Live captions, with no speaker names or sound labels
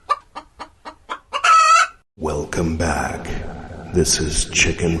Welcome back. This is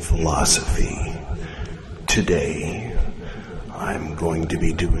Chicken Philosophy. Today, I'm going to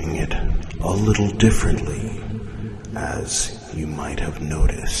be doing it a little differently, as you might have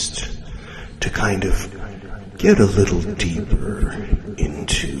noticed, to kind of get a little deeper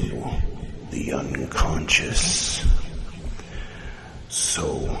into the unconscious.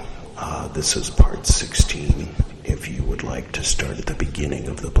 So, this is part 16. If you would like to start at the beginning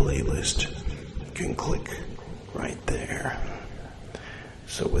of the playlist, you can click right there.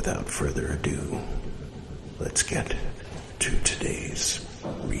 So without further ado, let's get to today's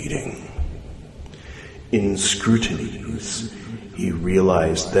reading. In scrutinies, he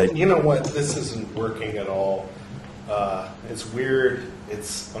realized that, you know what, this isn't working at all. It's weird,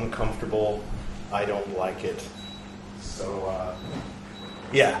 it's uncomfortable, I don't like it. So,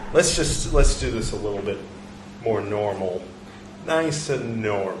 let's do this a little bit more normal. Nice and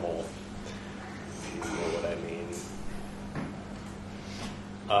normal, if you know what I mean.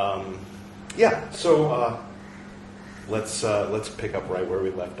 Let's pick up right where we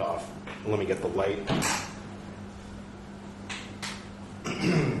left off. Let me get the light.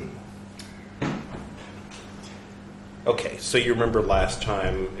 Okay, so you remember last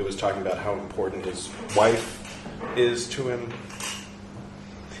time it was talking about how important his wife is to him.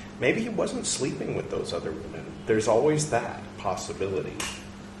 Maybe he wasn't sleeping with those other women. There's always that possibility.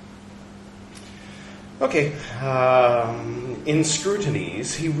 Okay, in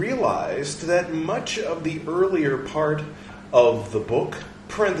scrutinies, he realized that much of the earlier part of the book,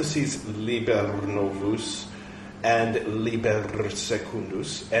 parentheses, liber novus and liber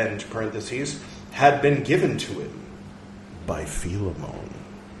secundus, end parentheses, had been given to him by Philemon.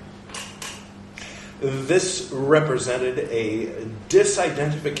 This represented a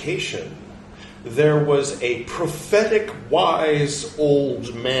disidentification. There was a prophetic, wise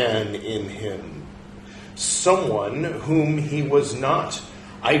old man in him, someone whom he was not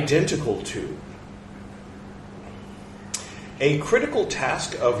identical to. A critical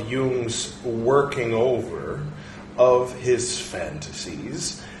task of Jung's working over of his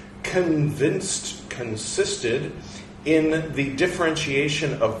fantasies consisted in the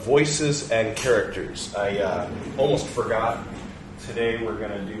differentiation of voices and characters. I almost forgot. Today we're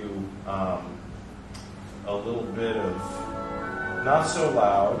going to do a little bit of, not so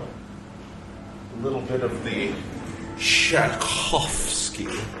loud, a little bit of the Tchaikovsky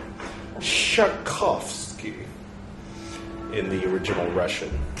in the original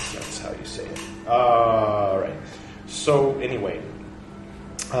Russian. That's how you say it. All right. So anyway,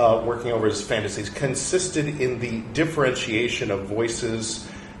 working over his fantasies consisted in the differentiation of voices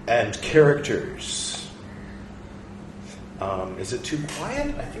and characters. Is it too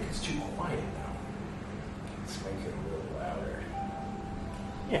quiet? I think it's too quiet now. Let's make it a little louder.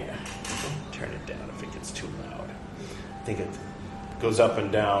 Yeah, turn it down if it gets too loud. I think it goes up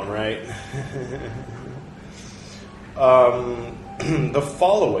and down, right? The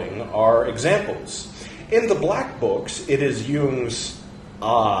following are examples. In the Black Books, it is Jung's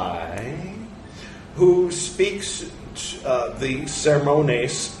I who speaks the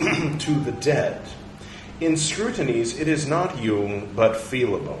sermones to the dead. In scrutinies, it is not Jung, but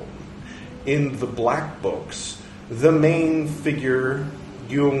Philemon. In the Black Books, the main figure,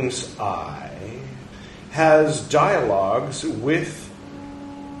 Jung's I, has dialogues with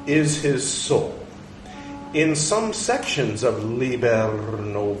is his soul. In some sections of Liber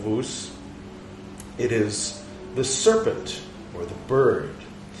Novus, it is the serpent or the bird.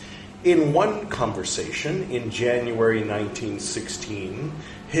 In one conversation in January 1916,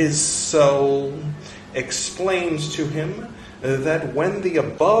 his soul explains to him that when the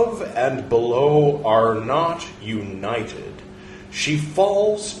above and below are not united, she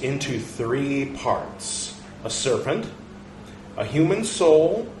falls into three parts: a serpent, a human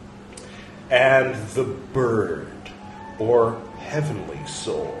soul, and the bird, or heavenly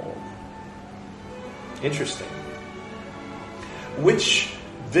soul. Interesting. Which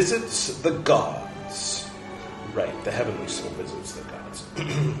visits the gods. Right, the heavenly soul visits the gods.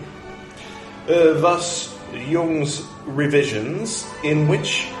 Thus, Jung's revisions, in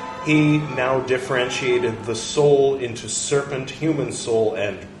which he now differentiated the soul into serpent, human soul,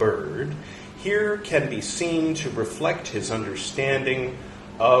 and bird, here can be seen to reflect his understanding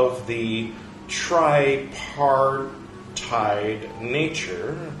of the tripartite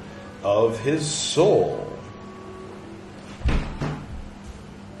nature of his soul.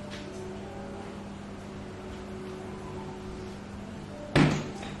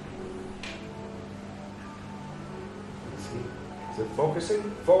 Is it focusing?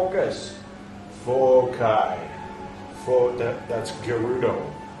 Focus. Foci. That's Gerudo.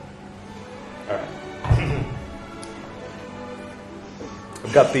 All right.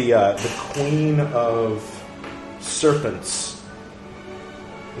 I've got the Queen of Serpents,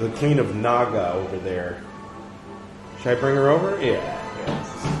 the Queen of Naga over there. Should I bring her over? Yeah.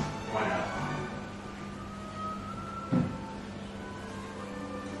 Why not?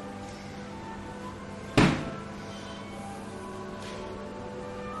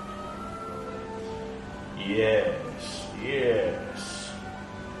 Yes.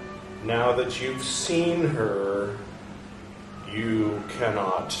 Now that you've seen her, you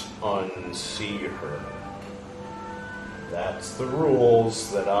cannot unsee her. That's the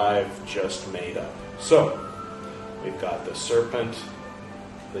rules that I've just made up. So, we've got the serpent,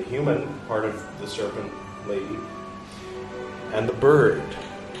 the human part of the serpent lady, and the bird.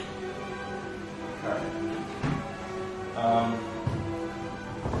 All right.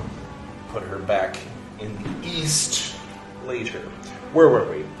 Put her back in the east later. Where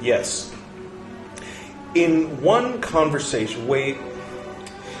were we? Yes. In one conversation,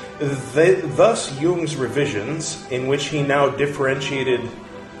 thus Jung's revisions, in which he now differentiated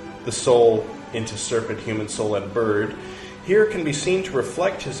the soul into serpent, human soul, and bird, here can be seen to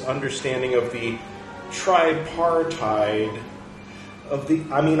reflect his understanding of the tripartite of the.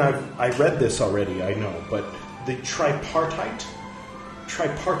 I mean, I read this already, I know, but the tripartite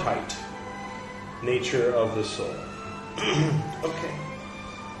nature of the soul. Okay.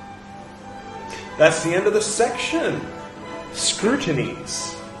 That's the end of the section.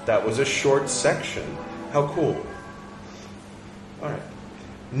 Scrutinies. That was a short section. How cool. Alright.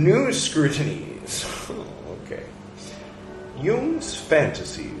 New scrutinies. Okay. Jung's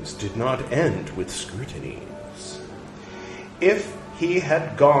fantasies did not end with scrutinies. If he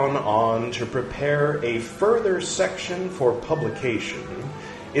had gone on to prepare a further section for publication,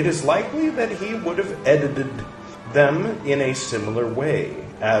 it is likely that he would have edited them in a similar way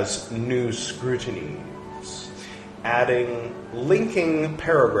as new scrutinies, adding linking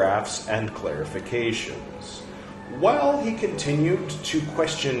paragraphs and clarifications. While he continued to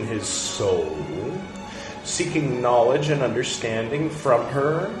question his soul, seeking knowledge and understanding from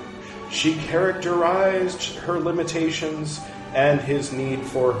her, she characterized her limitations and his need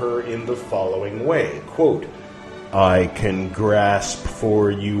for her in the following way, quote, "I can grasp for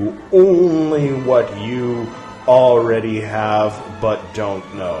you only what you already have but don't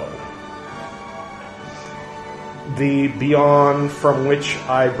know. The beyond from which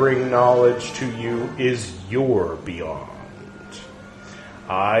I bring knowledge to you is your beyond.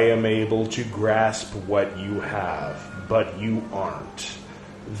 I am able to grasp what you have, but you aren't.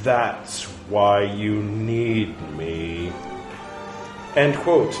 That's why you need me." End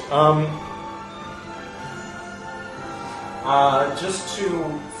quote. Just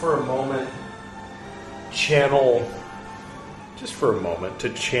to, for a moment, channel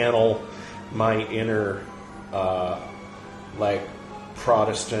my inner,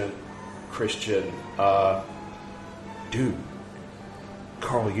 Protestant Christian, dude,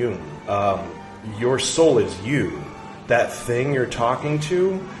 Carl Jung, your soul is you. That thing you're talking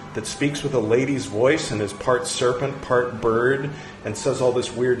to that speaks with a lady's voice and is part serpent, part bird, and says all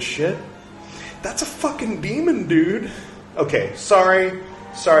this weird shit, that's a fucking demon, dude. Okay, sorry,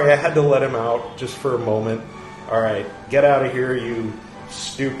 I had to let him out just for a moment. Alright, get out of here, you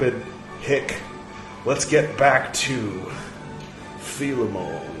stupid hick. Let's get back to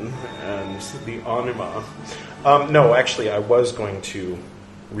Philemon and the anima. No, actually, I was going to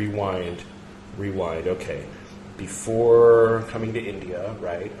rewind, okay. Before coming to India,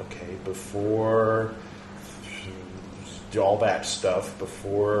 right? Okay, before all that stuff,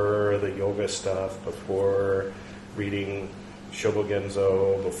 before the yoga stuff, before reading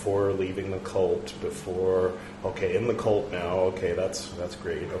Shobogenzo, before leaving the cult, before, okay, in the cult now, okay, that's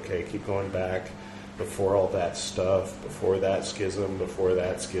great, okay, keep going back, before all that stuff, before that schism,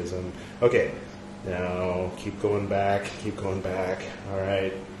 okay, now keep going back,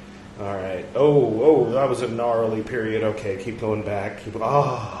 alright, oh, that was a gnarly period, okay, keep going back,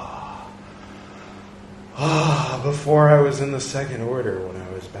 before I was in the second order, when I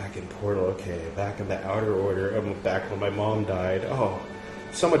was back in Portal, okay, back in the outer order, back when my mom died,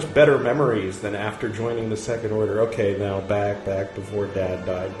 so much better memories than after joining the second order, okay, now back before Dad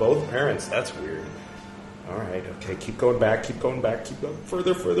died, both parents, that's weird, alright, okay, keep going back,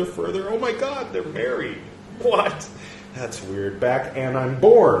 further, oh my god, they're married, what, that's weird, back, and I'm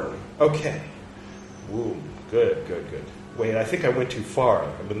born, okay, woo, good, wait, I think I went too far,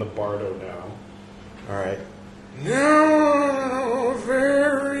 I'm in the Bardo now. Alright. Now, a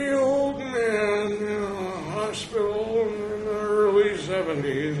very old man in a hospital in the early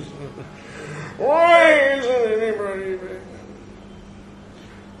 70s. Why isn't anybody back?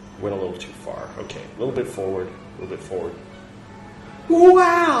 Went a little too far. Okay, a little bit forward.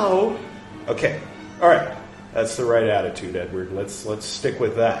 Wow! Okay, all right. That's the right attitude, Edward. Let's stick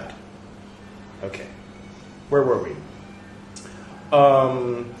with that. Okay, where were we?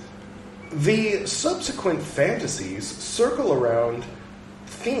 The subsequent fantasies circle around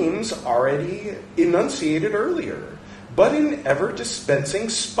themes already enunciated earlier, but in ever-dispensing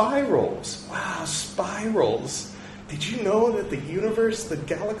spirals. Wow, spirals. Did you know that the universe, the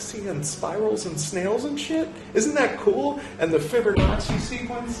galaxy, and spirals and snails and shit? Isn't that cool? And the Fibonacci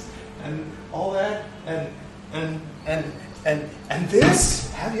sequence and all that. And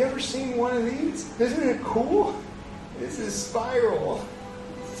this? Have you ever seen one of these? Isn't it cool? This is spiral.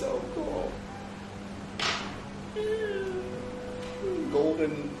 It's so cool.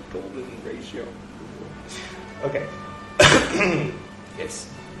 Golden ratio. Okay. Yes.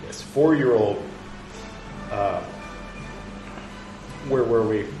 4-year-old. Where were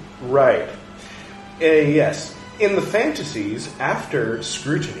we? Right. Yes. In the fantasies, after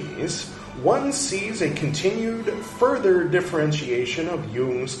scrutinies, one sees a continued further differentiation of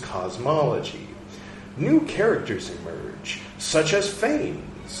Jung's cosmology. New characters emerge, such as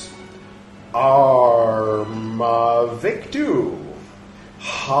Fanes, Armavictu,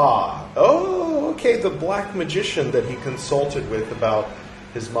 Ha. Oh, okay, the black magician that he consulted with about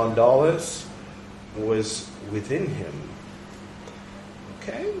his mandalas was within him.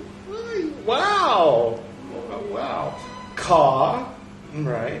 Okay, wow. Oh, wow. Ka,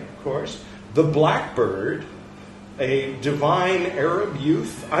 right, of course. The blackbird, a divine Arab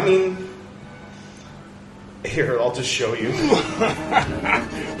youth. I mean, here, I'll just show you.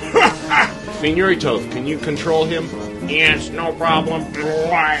 Señoritos, can you control him? Yes, no problem.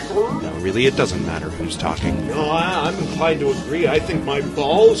 No, really, it doesn't matter who's talking. No, I'm inclined to agree. I think my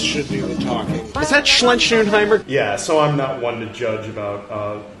balls should do the talking. Is that Schlenschnurheimer? Yeah, so I'm not one to judge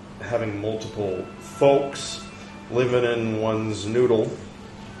about having multiple folks living in one's noodle.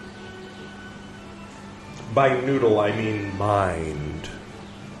 By noodle, I mean mind.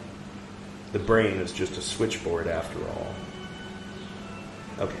 The brain is just a switchboard after all.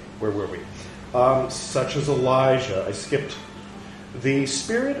 Okay, where were we? Such as Elijah. I skipped. The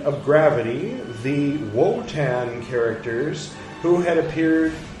spirit of gravity, the Wotan characters who had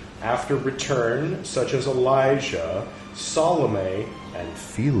appeared after return, such as Elijah, Salome, and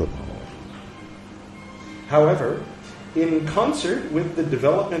Philemon. However, in concert with the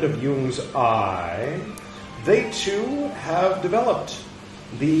development of Jung's eye, they too have developed.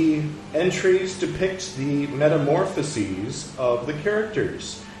 The entries depict the metamorphoses of the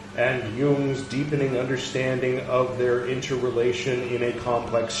characters and Jung's deepening understanding of their interrelation in a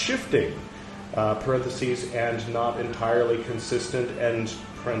complex shifting, parentheses, and not entirely consistent, end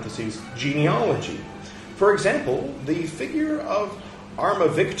parentheses, genealogy. For example, the figure of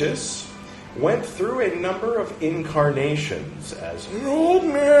Armavictus went through a number of incarnations as an old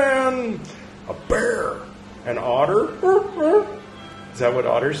man, a bear, an otter. Is that what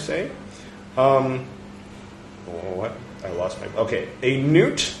otters say? What? I lost my... Okay. A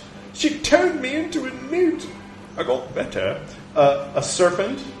newt. She turned me into a newt. I got better. A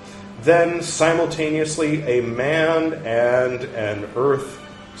serpent. Then simultaneously a man and an earth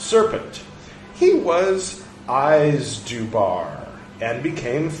serpent. He was Izdubar and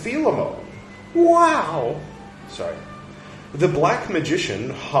became Philemon. Wow. Sorry. The black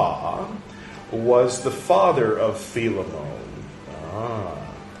magician, Ha, was the father of Philemon.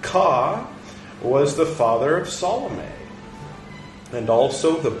 Ka was the father of Salome, and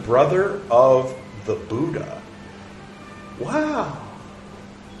also the brother of the Buddha. Wow.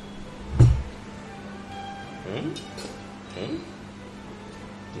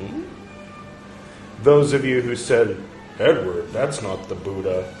 Those of you who said, Edward, that's not the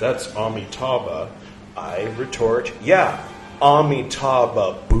Buddha, that's Amitabha, I retort, yeah,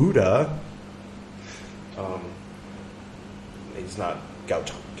 Amitabha Buddha. He's not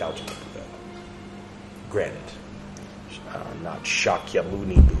Gautama Buddha. Granted. Not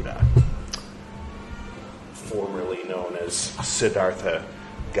Shakyamuni Buddha. Formerly known as Siddhartha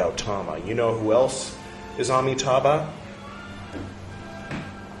Gautama. You know who else is Amitabha?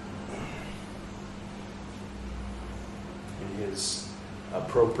 In his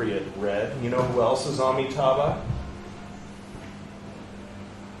appropriate red. You know who else is Amitabha?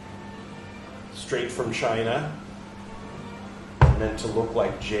 Straight from China. Meant to look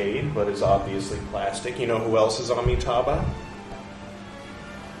like jade, but is obviously plastic. You know who else is Amitabha?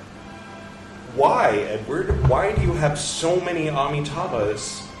 Why, Edward? Why do you have so many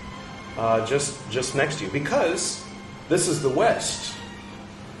Amitabhas just next to you? Because this is the West.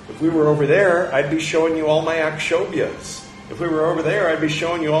 If we were over there, I'd be showing you all my Akshobyas. If we were over there, I'd be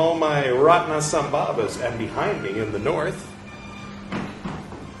showing you all my Ratna Sambhavas. And behind me in the north,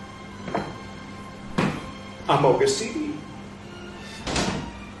 Amoghasitti.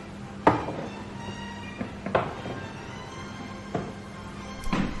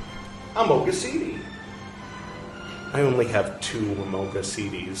 Amoghasitti. I only have 2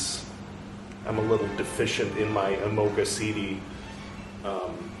 Amoghasittis. I'm a little deficient in my Amoghasitti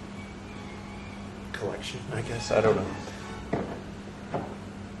collection, I guess. I don't know.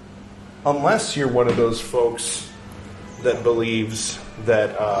 Unless you're one of those folks that believes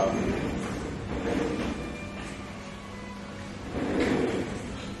that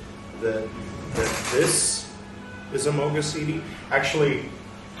that this is Amoghasitti. Actually,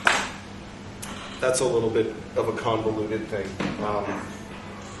 that's a little bit of a convoluted thing.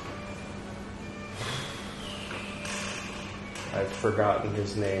 I've forgotten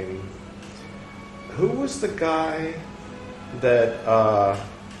his name. Who was the guy that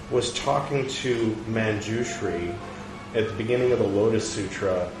was talking to Manjushri at the beginning of the Lotus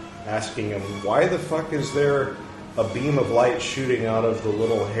Sutra, asking him, why the fuck is there a beam of light shooting out of the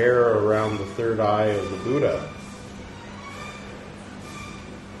little hair around the third eye of the Buddha?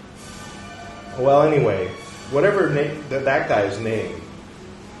 Well, anyway, whatever that guy's name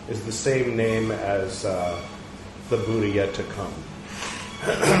is the same name as the Buddha yet to come.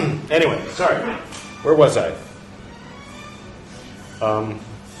 Anyway, sorry. Where was I?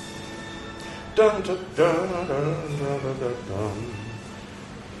 Dun, dun, dun, dun, dun, dun, dun.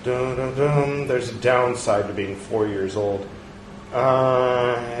 Dun, dun, dun. There's a downside to being 4 years old.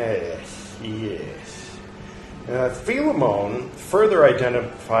 Yes. Philemon further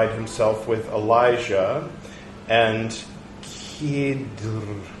identified himself with Elijah and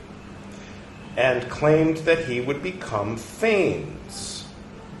Kidr, and claimed that he would become Thanes.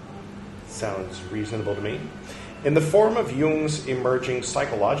 Sounds reasonable to me. In the form of Jung's emerging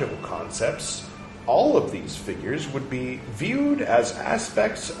psychological concepts, all of these figures would be viewed as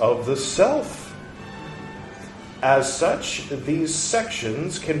aspects of the self. As such, these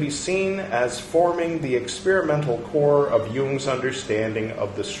sections can be seen as forming the experimental core of Jung's understanding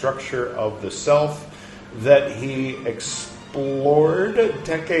of the structure of the self that he explored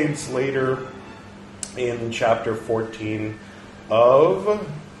decades later in chapter 14 of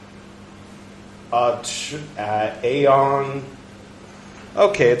Aeon.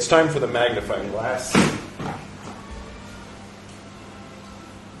 Okay, it's time for the magnifying glass.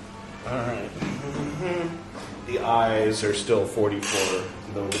 All right. The eyes are still 44,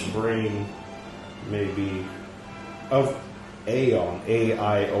 though the brain may be of Aeon,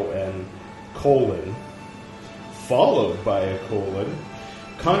 A-I-O-N, colon, followed by a colon,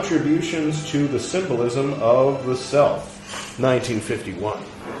 contributions to the symbolism of the self, 1951.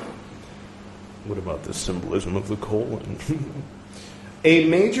 What about the symbolism of the colon? A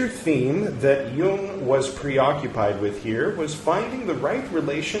major theme that Jung was preoccupied with here was finding the right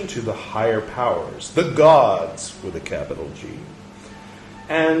relation to the higher powers, the gods with a capital G,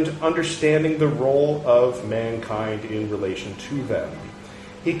 and understanding the role of mankind in relation to them.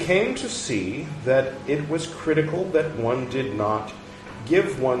 He came to see that it was critical that one did not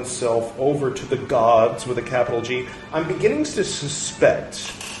give oneself over to the gods with a capital G. I'm beginning to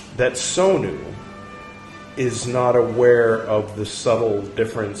suspect that Sonu is not aware of the subtle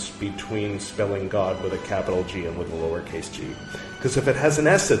difference between spelling God with a capital G and with a lowercase g. Because if it has an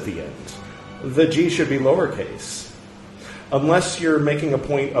S at the end, the G should be lowercase. Unless you're making a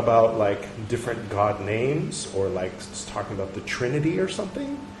point about, like, different God names or, like, talking about the Trinity or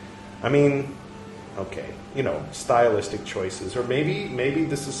something. I mean, okay, you know, stylistic choices. Or maybe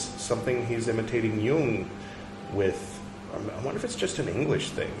this is something he's imitating Jung with. I wonder if it's just an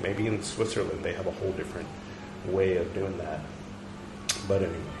English thing. Maybe in Switzerland they have a whole different way of doing that. But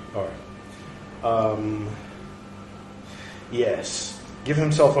anyway, all right. Yes, give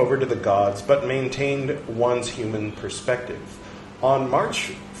himself over to the gods, but maintained one's human perspective. On March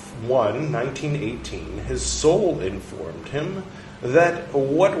 1, 1918, his soul informed him that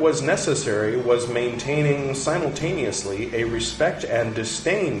what was necessary was maintaining simultaneously a respect and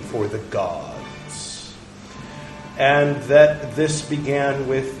disdain for the gods. And that this began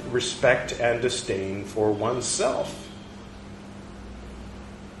with respect and disdain for oneself.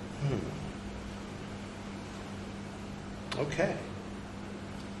 Okay.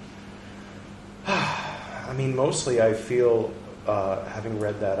 I mean, mostly I feel, having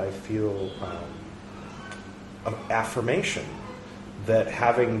read that, I feel an affirmation that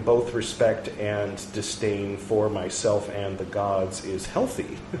having both respect and disdain for myself and the gods is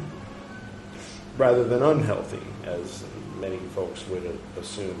healthy. Rather than unhealthy, as many folks would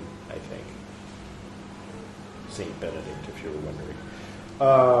assume, I think. Saint Benedict, if you were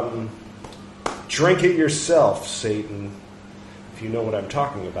wondering. Drink it yourself, Satan. If you know what I'm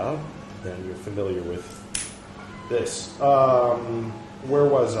talking about, then you're familiar with This. Where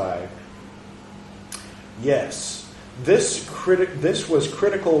was I? Yes. This was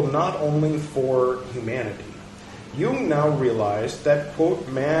critical not only for humanity. Jung now realized that, quote,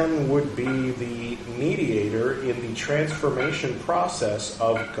 man would be the mediator in the transformation process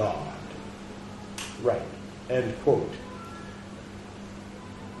of God. Right. End quote.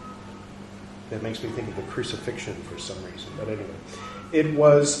 That makes me think of the crucifixion for some reason. But anyway, it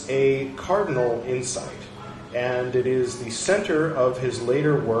was a cardinal insight, and it is the center of his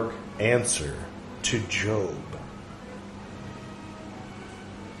later work, Answer to Job.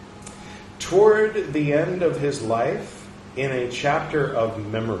 Toward the end of his life, in a chapter of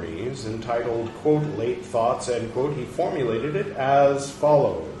Memories entitled, quote, Late Thoughts, end quote, he formulated it as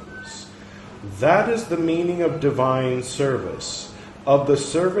follows. That is the meaning of divine service, of the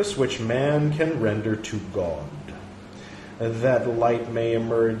service which man can render to God. That light may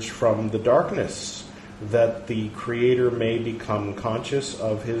emerge from the darkness, that the Creator may become conscious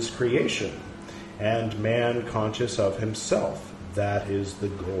of his creation, and man conscious of himself. That is the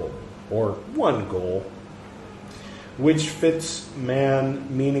goal, or one goal, which fits man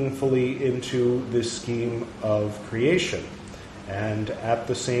meaningfully into the scheme of creation, and at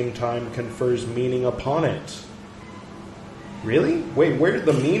the same time confers meaning upon it. Really? Wait, where did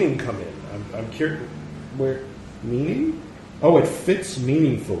the meaning come in? I'm curious. Where? Meaning? Oh, it fits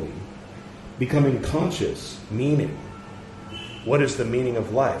meaningfully. Becoming conscious. Meaning. What is the meaning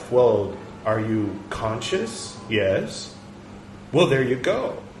of life? Well, are you conscious? Yes. Well, there you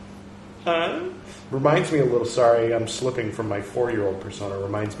go. Huh? Reminds me a little, sorry, I'm slipping from my 4-year-old persona.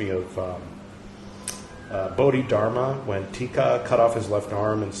 Reminds me of Bodhidharma when Tika cut off his left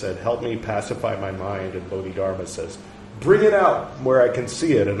arm and said, help me pacify my mind. And Bodhidharma says, bring it out where I can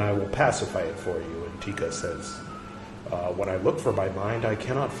see it and I will pacify it for you. And Tika says, when I look for my mind, I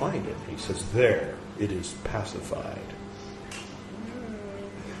cannot find it. He says, there, it is pacified.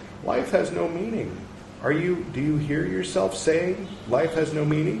 Life has no meaning. Do you hear yourself saying life has no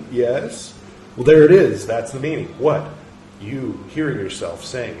meaning? Yes. Well, there it is. That's the meaning. What? You hear yourself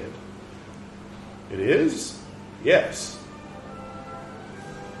saying it. It is? Yes.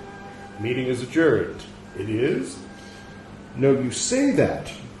 Meeting is adjourned. It is? No, you say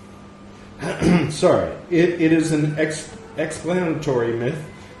that. Sorry. It is an explanatory myth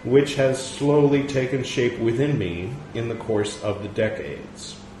which has slowly taken shape within me in the course of the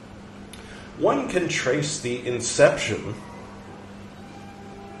decades. One can trace the inception...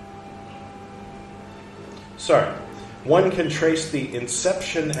 One can trace the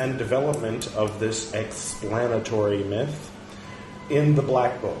inception and development of this explanatory myth in the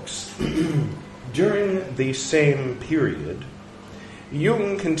Black Books. During the same period,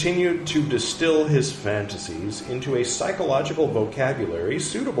 Jung continued to distill his fantasies into a psychological vocabulary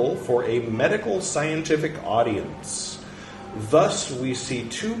suitable for a medical scientific audience. Thus, we see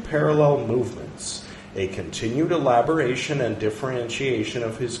two parallel movements, a continued elaboration and differentiation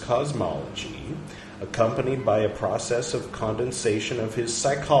of his cosmology, accompanied by a process of condensation of his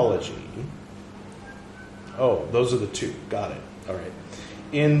psychology. Oh, those are the two. Got it. All right.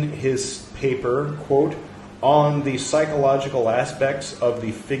 In his paper, quote, on the psychological aspects of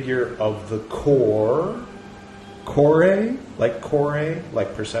the figure of the core, like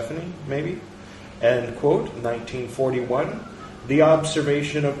Persephone, maybe, end quote, 1941, the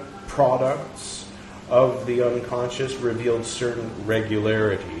observation of products of the unconscious revealed certain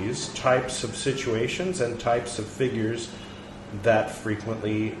regularities, types of situations, and types of figures that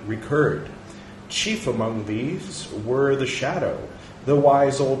frequently recurred. Chief among these were the shadow, the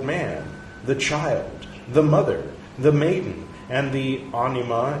wise old man, the child, the mother, the maiden, and the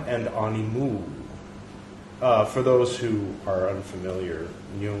anima and animu. For those who are unfamiliar,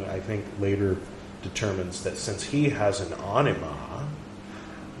 Jung, I think, later determines that since he has an anima,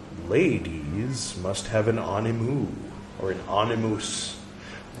 ladies must have an animu, or an animus.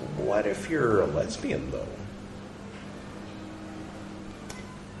 What if you're a lesbian, though?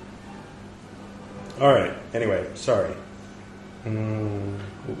 All right, anyway, sorry.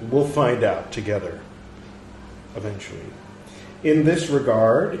 We'll find out together, eventually. In this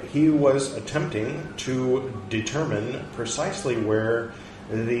regard, he was attempting to determine precisely where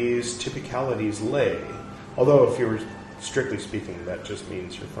these typicalities lay. Although, if you were strictly speaking, that just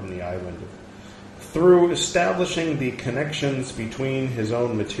means you're from the island. Through establishing the connections between his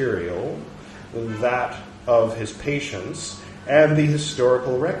own material, that of his patients, and the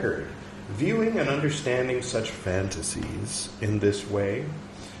historical record, viewing and understanding such fantasies in this way,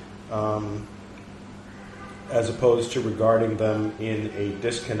 as opposed to regarding them in a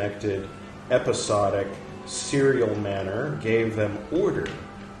disconnected, episodic, serial manner, gave them order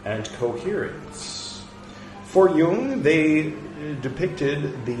and coherence. For Jung, they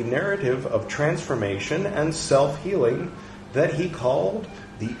depicted the narrative of transformation and self-healing that he called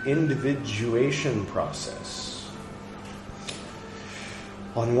the individuation process.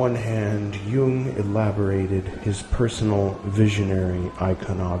 On one hand, Jung elaborated his personal visionary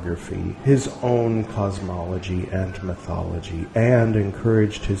iconography, his own cosmology and mythology, and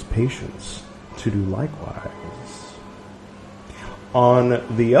encouraged his patients to do likewise. On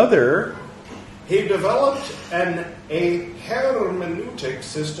the other, he developed a hermeneutic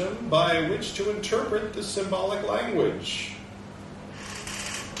system by which to interpret the symbolic language.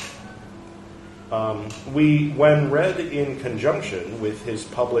 When read in conjunction with his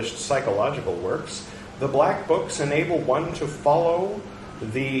published psychological works, the Black Books enable one to follow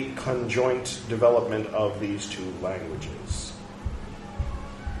the conjoint development of these two languages.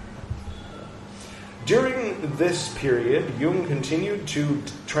 During this period, Jung continued to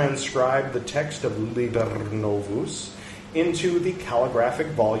transcribe the text of Liber Novus into the calligraphic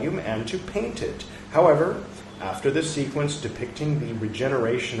volume and to paint it. However, after the sequence depicting the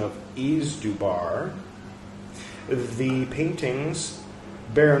regeneration of Izdubar, the paintings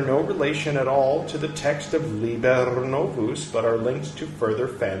bear no relation at all to the text of Liber Novus, but are linked to further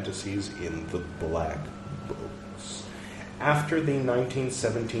fantasies in the Black Books. After the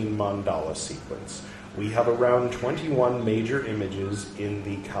 1917 mandala sequence, we have around 21 major images in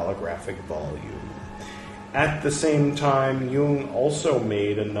the calligraphic volume. At the same time, Jung also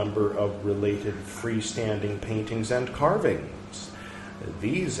made a number of related freestanding paintings and carvings.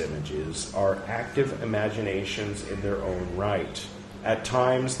 These images are active imaginations in their own right. At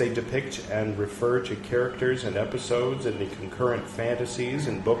times, they depict and refer to characters and episodes in the concurrent fantasies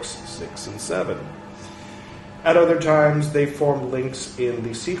in books 6 and 7. At other times, they form links in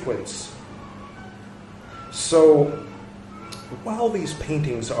the sequence. So, while these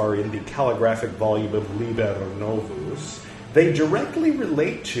paintings are in the calligraphic volume of Liber Novus, they directly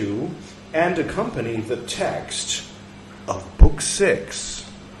relate to and accompany the text of Book 6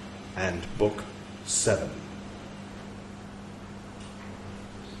 and Book 7.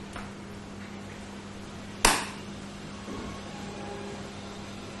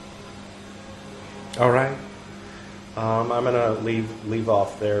 All right. I'm going to leave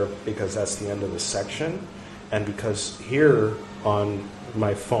off there because that's the end of the section. And because here on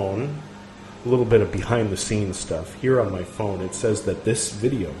my phone, a little bit of behind-the-scenes stuff, here on my phone it says that this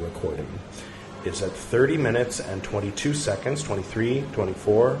video recording is at 30 minutes and 22 seconds, 23,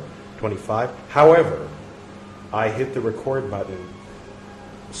 24, 25. However, I hit the record button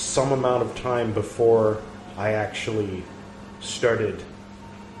some amount of time before I actually started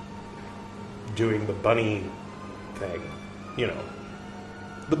doing the bunny thing,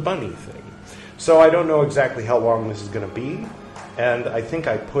 the bunny thing. So I don't know exactly how long this is going to be, and I think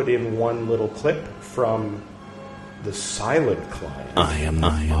I put in one little clip from the silent client. I am the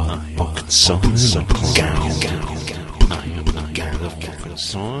silent client.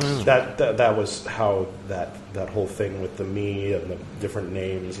 That was how that whole thing with the me and the different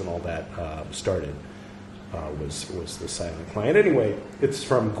names and all that started. Was the silent client. Anyway, it's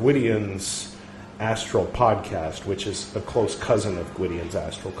from Gwydion's Astral Podcast, which is a close cousin of Gwydion's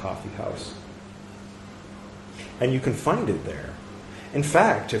Astral Coffee House. And you can find it there. In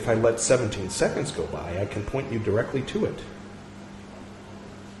fact, if I let 17 seconds go by, I can point you directly to it.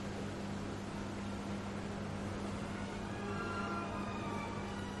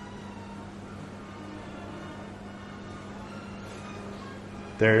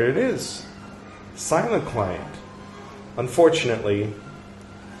 There it is. Silent client. Unfortunately,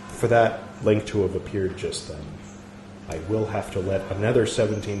 for that link to have appeared just then, I will have to let another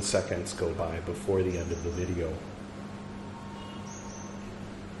 17 seconds go by before the end of the video.